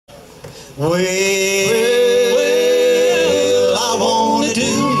Well, I want to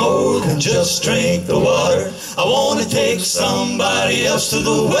do more than just drink the water. I want to take somebody else to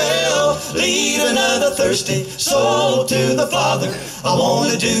the well, lead another thirsty soul to the Father. I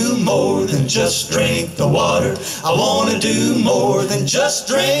want to do more than just drink the water. I want to do more than just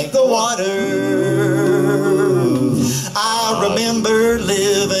drink the water. I remember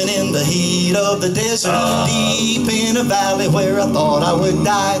living in the heat of the desert, deep in a valley where I thought I would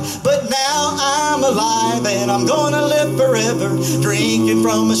die. But now I'm alive and I'm gonna live forever, drinking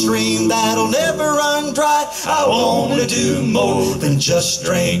from a stream that'll never run dry. I want to do more than just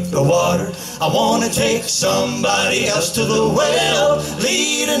drink the water. I want to take somebody else to the well,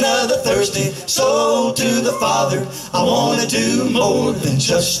 lead another thirsty soul to the Father. I want to do more than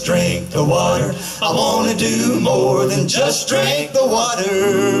just drink the water. I want to do more than just drink the water.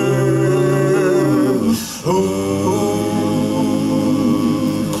 Ooh.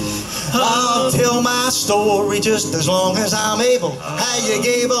 I'll tell my story just as long as I'm able. How you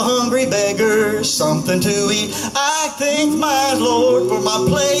gave a hungry beggar something to eat. I thank my Lord for my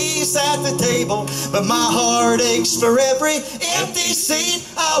place at the table, but my heart aches for every empty seat.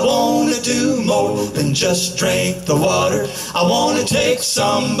 I want to do more than just drink the water. I want to take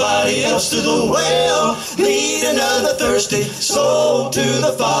somebody else to the well, lead another thirsty soul to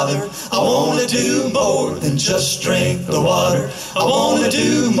the Father. I want to do more than just drink the water. I want to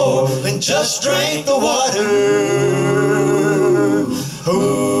do more than just drink the water.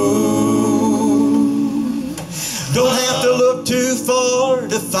 Ooh. Don't have to look too far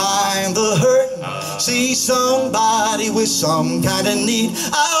to find the hurt. See somebody with some kind of need.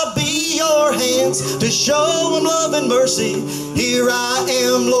 I'll be your hands to show them love and mercy. Here I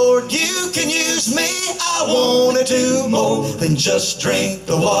am, Lord, you can use me. I want to do more than just drink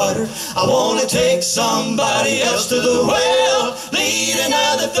the water. I want to take somebody else to the well, lead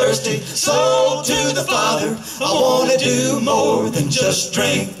another thirsty soul to the Father. I want to do more than just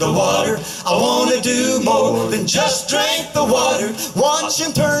drink the water. I want to do more than just drink the water. Watch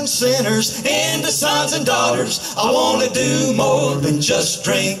him turn sinners into sons and daughters. I want to do more than just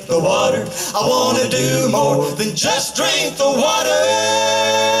drink the water. I want to do more than just drink the water.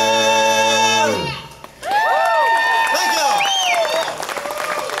 Thank y'all.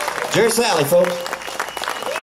 Jerry Salley, folks.